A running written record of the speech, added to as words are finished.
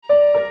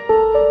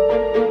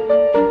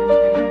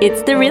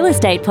It's the Real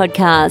Estate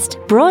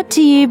Podcast, brought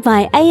to you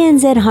by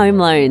ANZ Home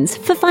Loans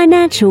for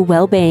financial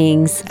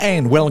well-beings.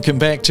 And welcome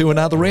back to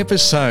another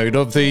episode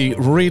of the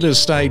Real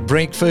Estate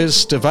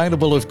Breakfast,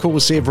 available, of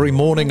course, every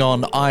morning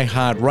on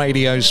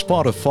iHeartRadio,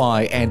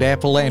 Spotify and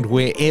Apple, and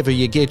wherever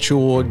you get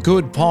your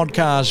good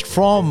podcast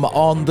from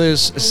on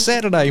this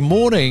Saturday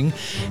morning.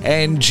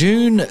 And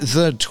June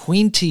the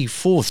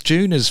 24th,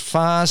 June is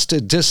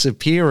fast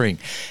disappearing,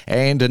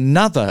 and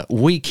another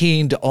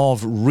weekend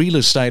of real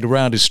estate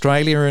around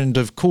Australia. And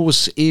of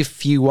course,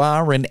 if you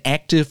are an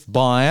active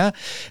buyer,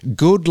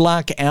 good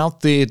luck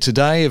out there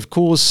today. Of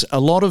course, a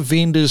lot of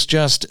vendors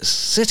just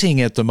sitting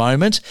at the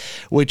moment,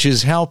 which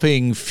is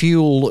helping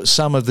fuel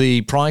some of the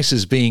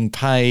prices being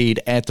paid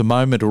at the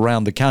moment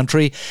around the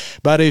country.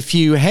 But if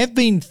you have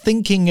been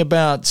thinking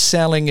about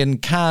selling and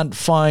can't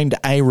find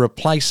a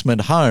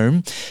replacement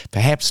home,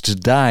 perhaps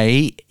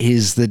today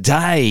is the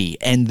day.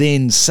 And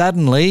then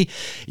suddenly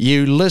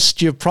you list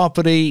your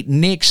property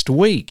next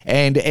week.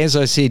 And as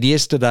I said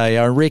yesterday,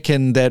 I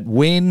reckon that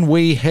when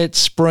we hit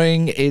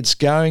spring, it's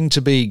going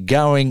to be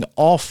going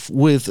off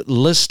with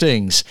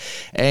listings.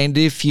 And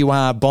if you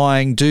are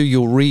buying, do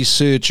your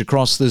research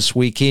across this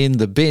weekend.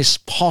 The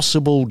best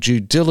possible due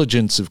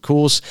diligence, of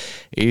course,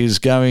 is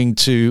going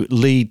to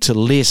lead to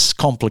less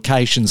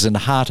complications and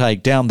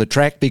heartache down the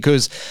track,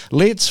 because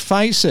let's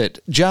face it,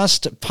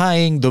 just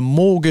paying the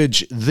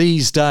mortgage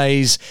these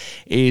days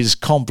is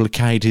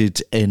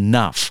complicated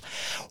enough.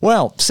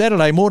 Well,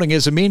 Saturday morning,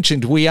 as I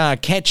mentioned, we are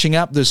catching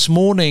up this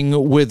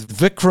morning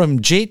with Vikram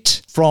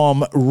Jet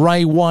from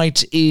Ray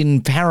White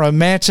in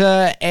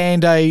Parramatta.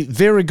 And a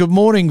very good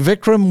morning,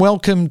 Vikram.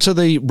 Welcome to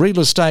the Real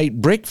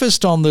Estate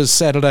Breakfast on this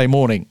Saturday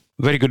morning.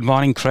 Very good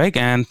morning, Craig,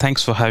 and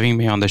thanks for having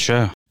me on the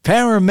show.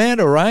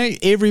 Parramatta, right?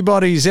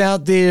 Everybody's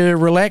out there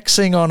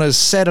relaxing on a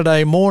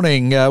Saturday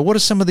morning. What are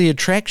some of the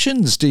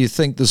attractions, do you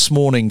think, this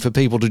morning for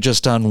people to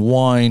just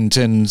unwind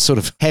and sort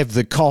of have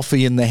the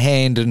coffee in the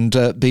hand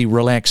and be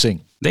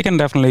relaxing? They can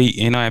definitely,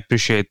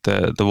 appreciate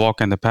the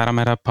walk in the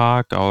Parramatta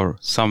Park or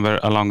somewhere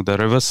along the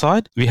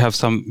riverside. We have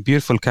some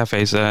beautiful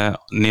cafes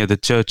near the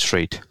Church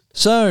Street.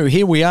 So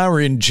here we are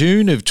in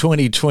June of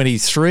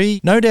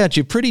 2023. No doubt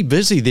you're pretty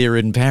busy there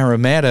in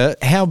Parramatta.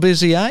 How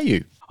busy are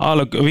you? Oh,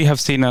 look, we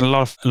have seen a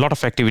lot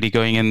of activity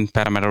going in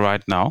Parramatta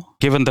right now,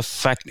 given the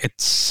fact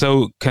it's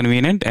so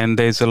convenient and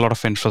there's a lot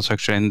of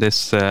infrastructure in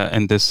this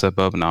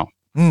suburb now.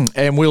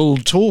 And we'll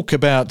talk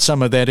about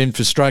some of that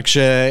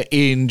infrastructure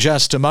in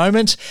just a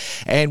moment.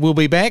 And we'll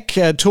be back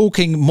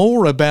talking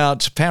more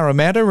about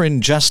Parramatta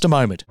in just a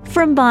moment.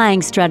 From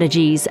buying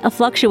strategies, a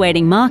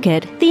fluctuating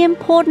market, the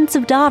importance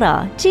of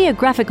data,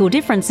 geographical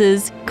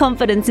differences,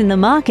 confidence in the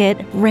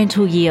market,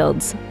 rental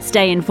yields.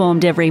 Stay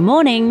informed every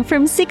morning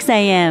from 6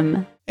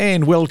 a.m.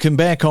 And welcome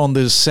back on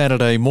this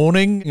Saturday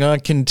morning. I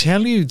can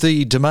tell you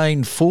the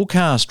Domain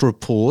Forecast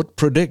Report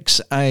predicts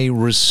a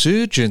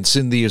resurgence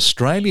in the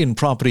Australian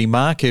property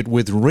market,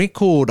 with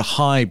record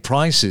high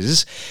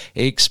prices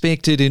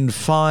expected in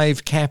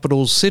 5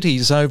 capital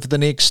cities over the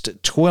next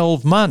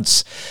 12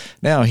 months.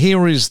 Now,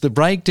 here is the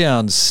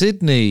breakdown.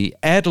 Sydney,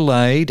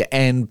 Adelaide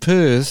and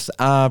Perth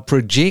are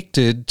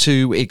projected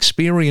to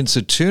experience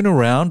a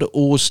turnaround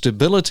or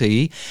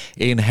stability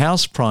in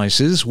house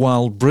prices,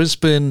 while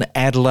Brisbane,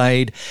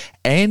 Adelaide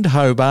and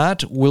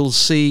Hobart will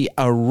see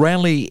a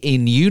rally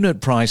in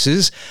unit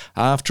prices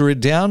after a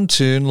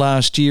downturn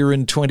last year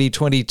in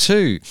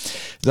 2022.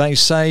 They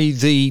say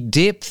the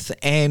depth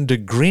and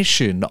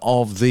aggression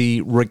of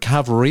the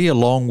recovery,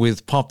 along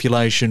with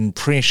population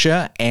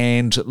pressure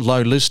and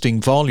low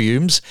listing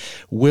volumes,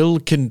 will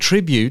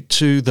contribute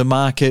to the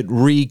market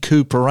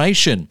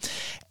recuperation.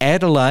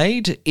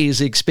 Adelaide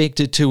is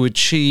expected to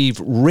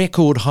achieve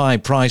record high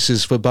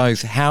prices for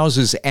both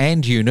houses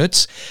and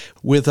units,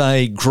 with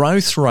a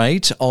growth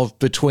rate of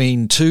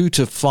between 2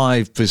 to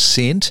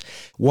 5%,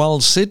 while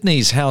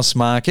Sydney's house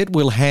market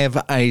will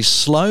have a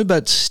slow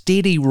but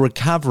steady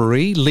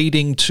recovery,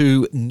 leading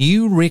to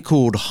new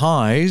record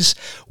highs,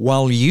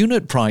 while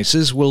unit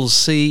prices will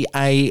see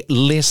a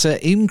lesser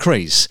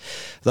increase.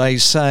 They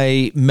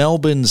say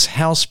Melbourne's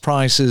house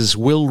prices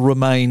will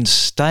remain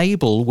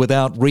stable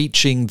without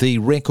reaching the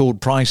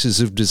record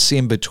prices of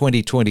December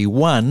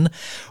 2021,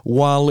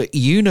 while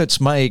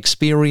units may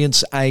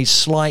experience a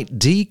slight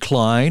decline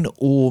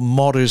or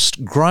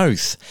modest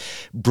growth.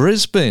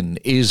 Brisbane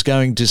is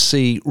going to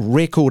see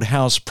record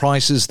house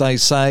prices, they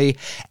say,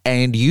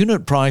 and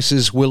unit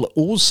prices will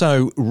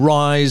also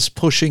rise,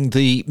 pushing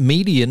the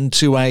median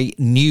to a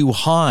new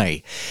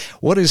high.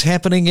 What is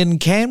happening in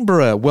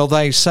Canberra? Well,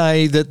 they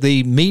say that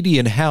the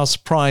median house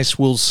price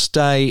will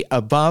stay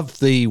above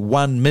the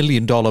 $1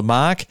 million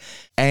mark,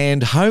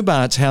 and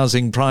Hobart's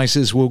housing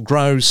prices will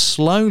grow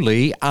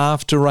slowly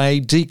after a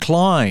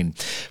decline.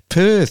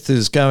 Perth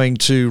is going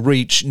to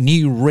reach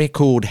new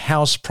record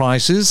house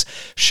prices,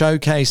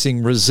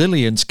 showcasing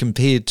resilience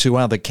compared to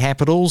other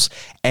capitals,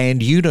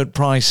 and unit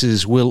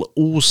prices will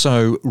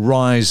also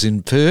rise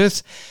in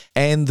Perth.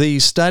 And the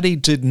study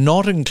did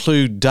not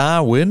include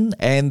Darwin,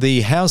 and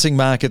the housing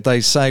market,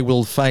 they say,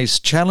 will face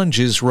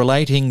challenges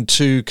relating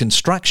to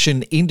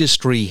construction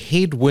industry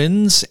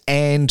headwinds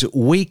and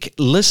weak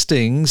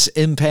listings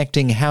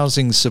impacting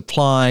housing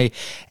supply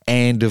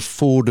and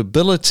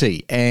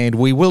affordability. And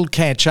we will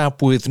catch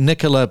up with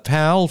Nicola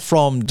Powell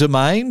from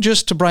Domain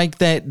just to break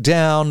that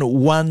down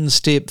one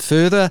step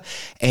further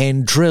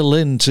and drill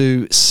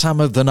into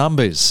some of the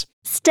numbers.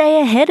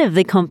 Stay ahead of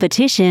the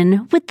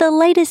competition with the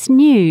latest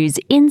news,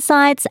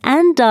 insights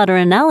and data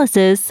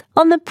analysis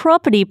on the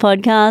Property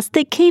Podcast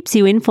that keeps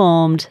you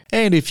informed.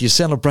 And if you're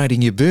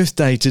celebrating your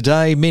birthday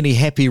today, many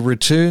happy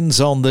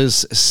returns on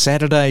this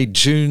Saturday,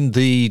 June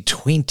the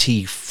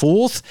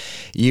 24th.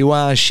 You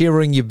are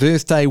sharing your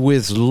birthday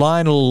with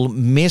Lionel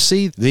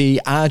Messi,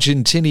 the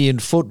Argentinian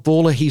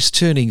footballer. He's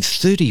turning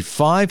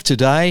 35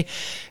 today.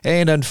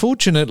 And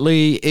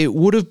unfortunately, it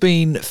would have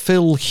been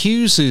Phil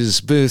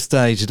Hughes's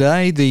birthday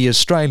today, the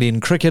Australian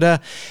cricketer.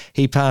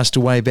 He passed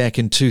away back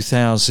in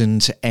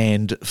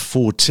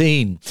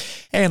 2014.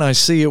 And I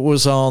see it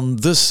was on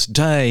this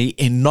day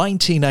in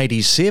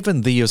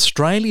 1987, the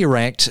Australia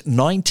Act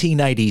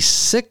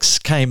 1986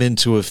 came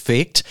into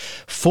effect,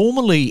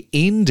 formally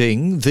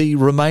ending the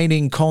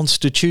remaining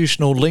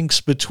constitutional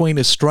links between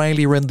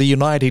Australia and the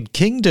United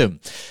Kingdom.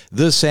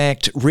 This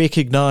act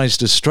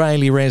recognised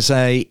Australia as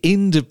an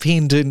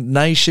independent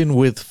nation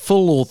with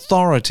full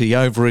authority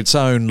over its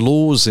own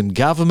laws and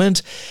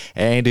government,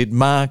 and it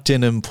marked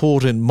an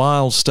important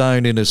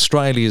milestone in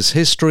Australia's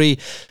history,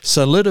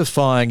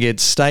 solidifying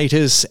its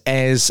status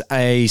as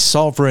a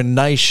sovereign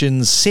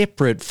nation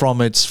separate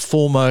from its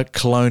former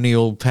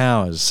colonial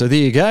powers. So there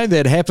you go,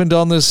 that happened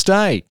on this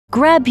day.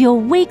 Grab your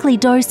weekly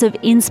dose of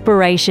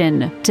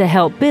inspiration to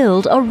help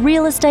build a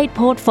real estate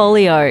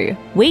portfolio.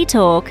 We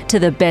talk to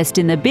the best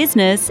in the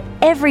business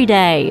every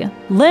day.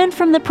 Learn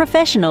from the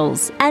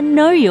professionals and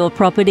know your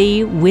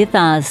property with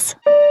us.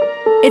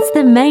 It's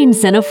the Main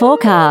Centre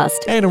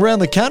forecast. And around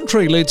the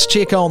country, let's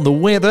check on the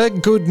weather.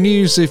 Good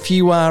news if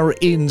you are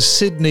in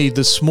Sydney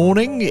this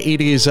morning.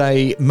 It is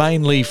a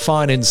mainly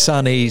fine and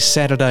sunny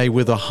Saturday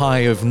with a high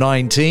of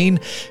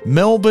 19.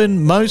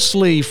 Melbourne,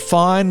 mostly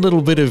fine,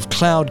 little bit of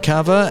cloud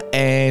cover,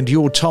 and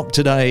your top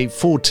today,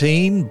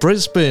 14.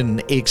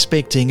 Brisbane,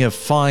 expecting a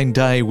fine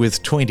day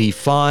with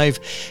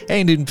 25.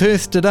 And in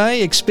Perth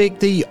today,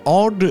 expect the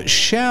odd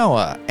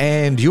shower,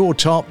 and your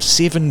top,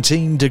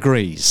 17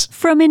 degrees.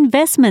 From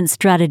investment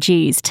strategies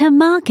to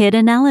market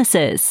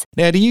analysis.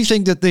 Now, do you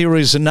think that there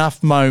is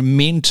enough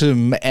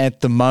momentum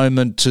at the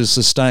moment to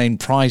sustain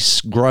price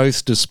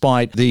growth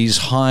despite these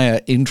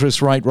higher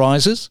interest rate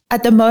rises?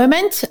 At the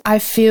moment, I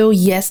feel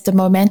yes, the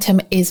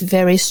momentum is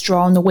very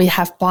strong. We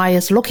have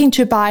buyers looking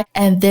to buy,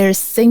 and there's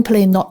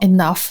simply not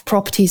enough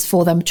properties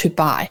for them to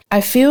buy.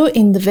 I feel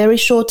in the very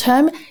short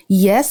term,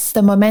 yes,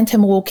 the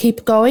momentum will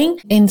keep going.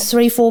 In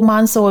 3-4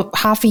 months or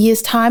half a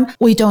year's time,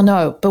 we don't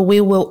know, but we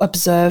will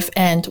observe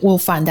and we'll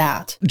find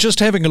out.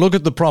 Just having a look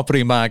at the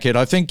property market,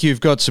 I think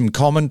you've got some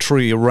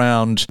commentary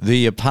around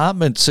the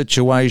apartment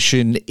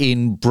situation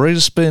in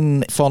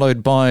Brisbane,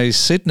 followed by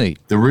Sydney.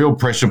 The real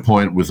pressure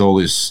point with all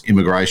this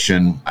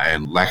immigration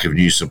and lack of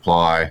new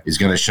supply is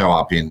going to show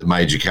up in the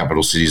major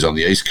capital cities on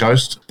the East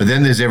Coast. But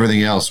then there's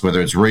everything else,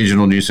 whether it's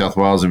regional New South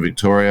Wales and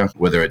Victoria,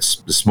 whether it's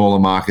the smaller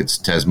markets,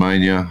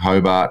 Tasmania,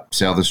 Hobart,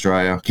 South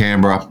Australia,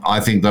 Canberra. I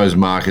think those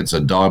markets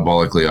are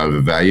diabolically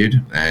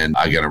overvalued and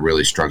are going to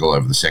really struggle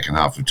over the second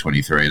half of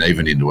 23 and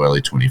even into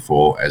early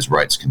 24 as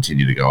rates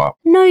continue to go up.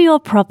 Know your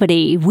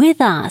property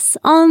with us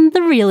on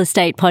the Real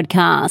Estate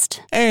Podcast.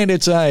 And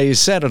it's a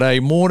Saturday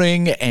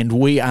morning and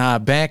we are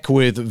back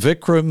with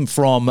Vikram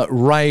from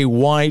Ray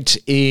White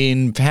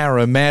in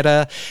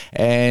Parramatta.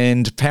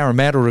 And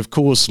Parramatta, of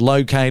course,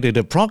 located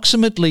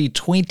approximately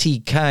 20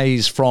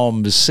 k's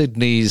from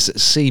Sydney's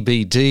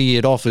CBD.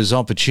 It offers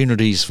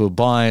opportunities for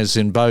buyers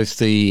in both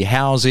the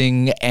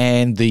housing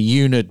and the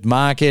unit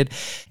market.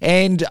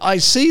 And I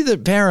see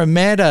that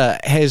Parramatta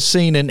has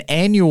seen an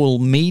annual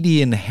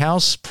median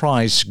house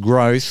price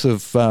growth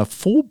of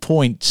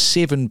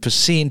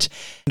 4.7%,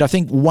 and I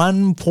think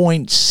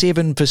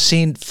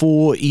 1.7%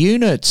 for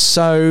units.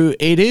 So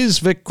it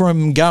is,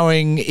 Vikram,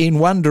 going in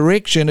one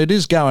direction. It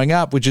is going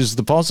up, which is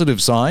the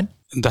positive sign.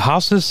 The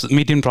house's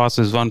median price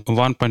is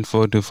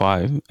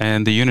 1.425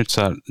 and the units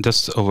are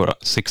just over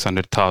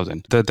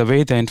 600,000. The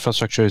way the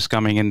infrastructure is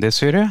coming in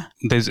this area,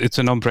 it's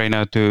a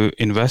no-brainer to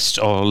invest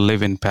or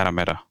live in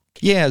Parramatta.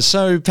 Yeah,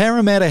 so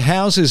Parramatta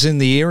houses in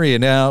the area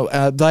now,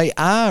 they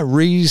are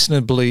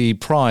reasonably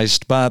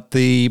priced, but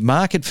the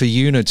market for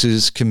units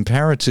is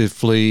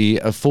comparatively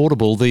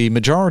affordable. The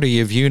majority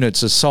of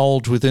units are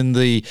sold within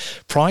the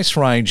price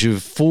range of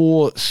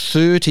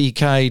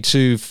 $430K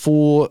to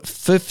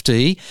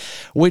 $450,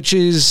 which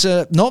is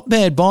not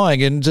bad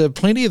buying, and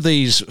plenty of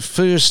these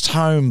first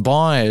home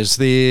buyers,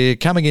 they're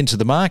coming into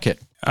the market.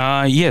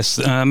 Yes,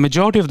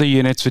 majority of the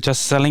units which are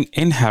selling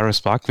in Harris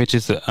Park, which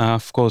is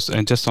of course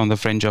just on the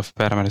fringe of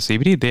Parramatta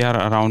CBD, they are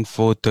around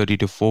 430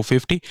 to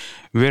 450,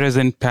 whereas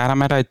in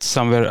Parramatta it's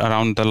somewhere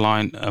around the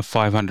line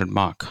 500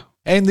 mark.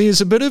 And there's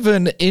a bit of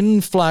an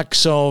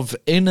influx of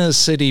inner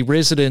city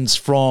residents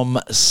from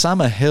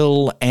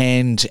Summerhill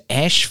and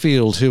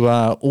Ashfield who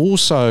are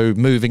also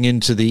moving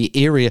into the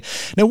area.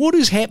 Now, what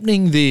is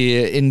happening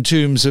there in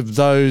terms of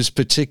those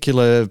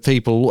particular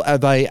people? Are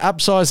they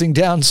upsizing,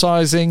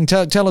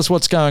 downsizing? Tell us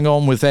what's going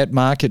on with that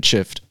market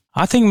shift.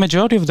 I think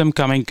majority of them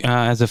coming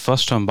as a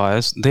first-home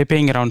buyers, they're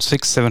paying around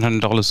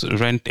 $600-700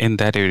 rent in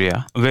that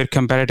area. Where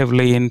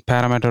comparatively in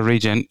Parramatta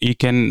region, you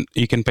can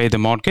pay the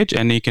mortgage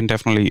and you can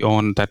definitely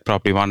own that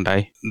property one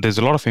day. There's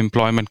a lot of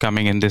employment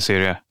coming in this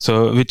area,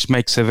 so which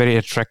makes it very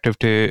attractive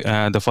to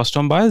the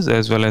first-home buyers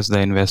as well as the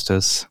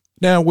investors.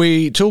 Now,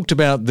 we talked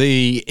about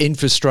the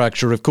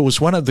infrastructure. Of course,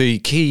 one of the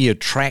key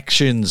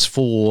attractions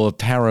for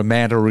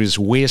Parramatta is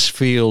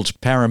Westfield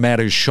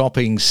Parramatta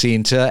Shopping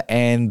Centre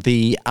and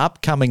the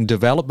upcoming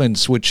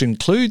developments, which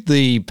include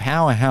the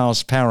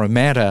Powerhouse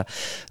Parramatta.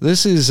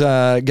 This is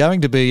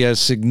going to be a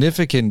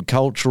significant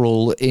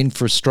cultural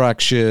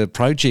infrastructure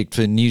project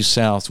for New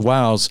South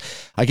Wales.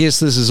 I guess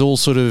this is all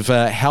sort of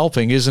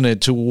helping, isn't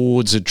it,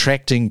 towards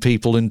attracting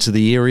people into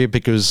the area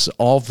because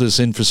of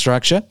this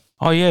infrastructure?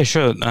 Oh yeah,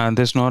 sure.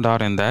 There's no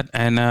doubt in that.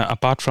 And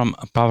apart from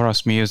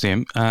Powerhouse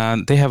Museum,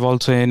 they have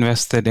also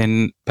invested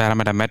in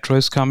Parramatta Metro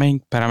is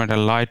coming. Parramatta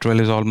Light Rail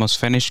is almost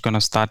finished, going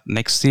to start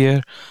next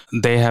year.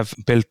 They have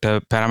built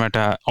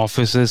Parramatta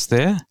offices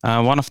there.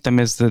 One of them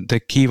is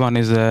the key one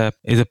is a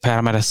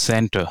Parramatta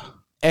Centre.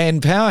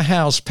 And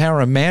Powerhouse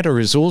Parramatta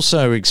is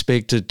also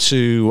expected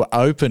to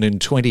open in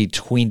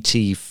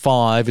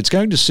 2025. It's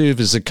going to serve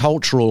as a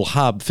cultural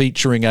hub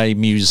featuring a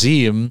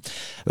museum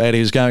that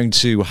is going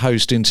to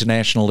host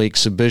international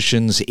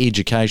exhibitions,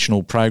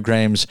 educational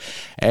programs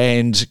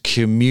and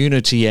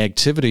community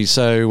activities.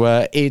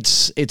 So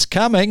it's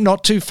coming,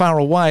 not too far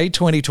away,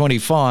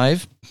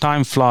 2025.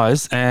 Time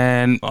flies,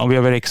 and we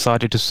are very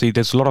excited to see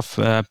there's a lot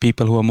of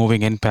people who are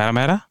moving in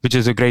Parramatta, which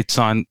is a great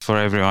sign for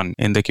everyone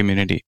in the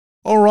community.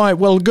 All right,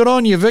 well, good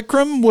on you,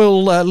 Vikram.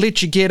 We'll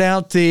let you get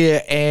out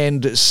there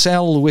and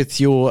sell with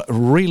your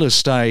real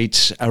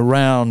estate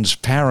around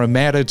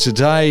Parramatta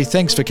today.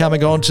 Thanks for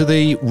coming on to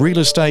the Real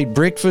Estate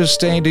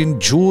Breakfast and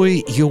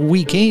enjoy your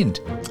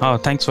weekend. Oh,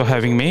 thanks for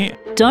having me.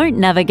 Don't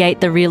navigate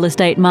the real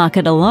estate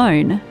market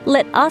alone.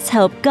 Let us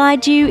help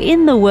guide you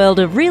in the world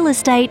of real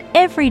estate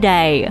every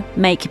day.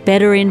 Make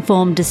better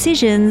informed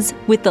decisions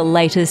with the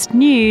latest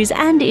news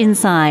and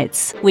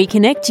insights. We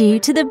connect you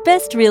to the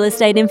best real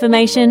estate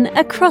information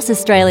across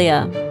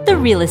Australia. The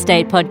Real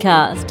Estate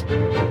Podcast.